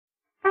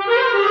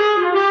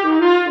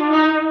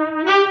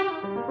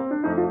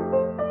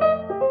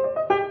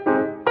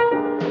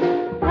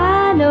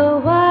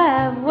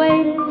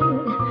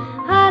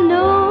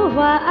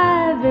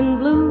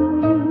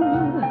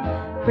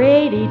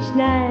each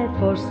night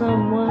for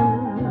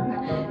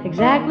someone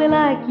exactly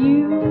like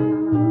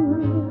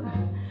you.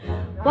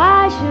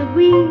 Why should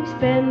we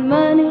spend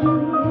money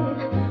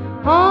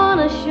on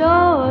a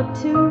show or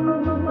two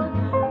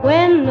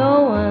when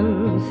no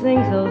one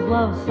sings those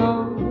love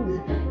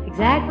songs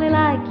exactly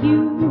like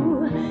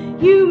you?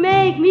 You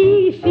make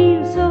me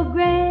feel so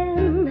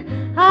grand,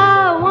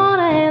 I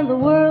wanna hand the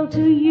world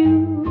to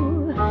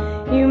you.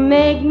 You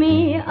make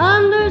me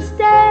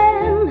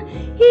understand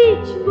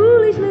each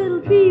foolish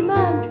little dream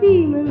I'm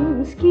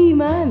dreaming,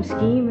 scheme I'm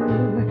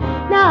scheming.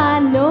 Now I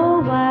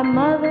know why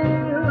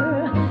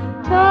Mother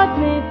taught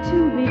me to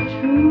be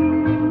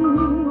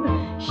true.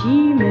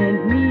 She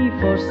meant me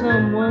for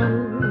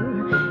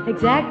someone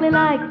exactly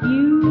like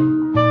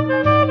you.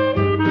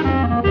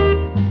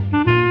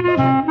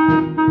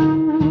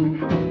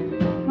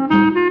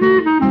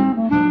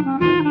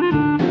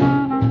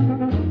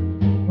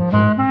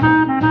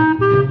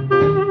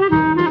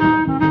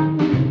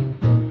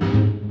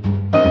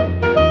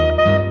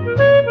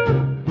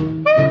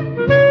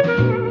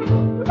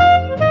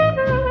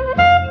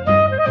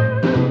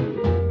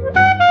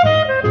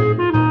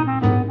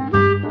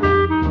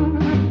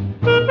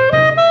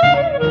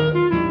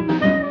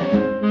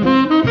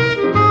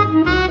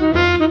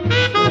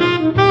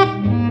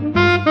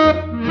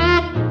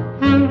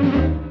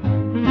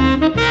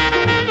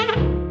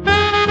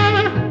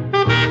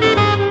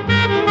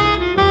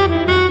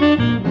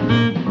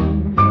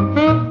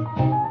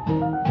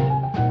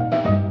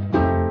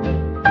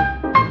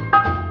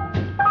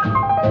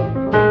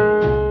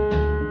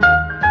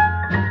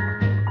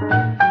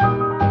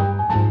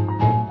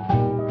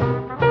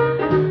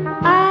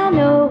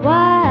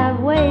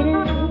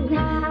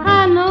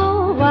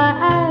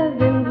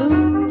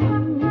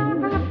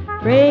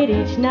 Prayed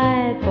each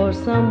night for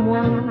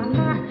someone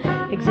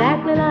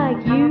exactly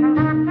like you.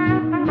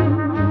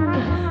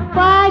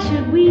 Why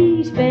should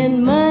we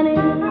spend money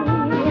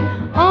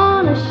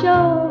on a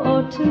show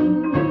or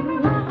two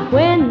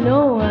when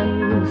no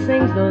one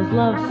sings those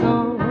love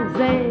songs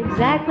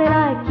exactly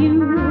like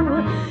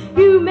you?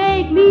 You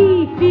make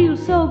me feel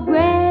so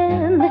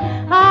grand,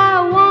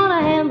 I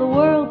wanna hand the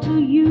world to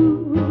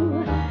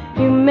you.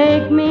 You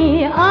make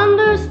me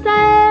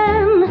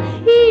understand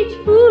each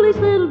foolish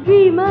little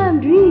dream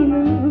I'm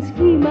dreaming,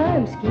 scheme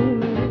I'm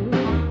scheming.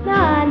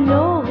 Now I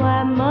know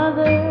why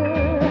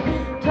Mother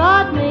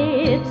taught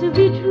me to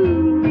be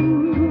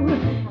true.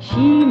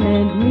 She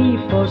meant me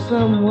for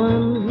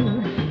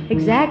someone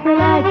exactly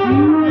like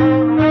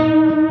you.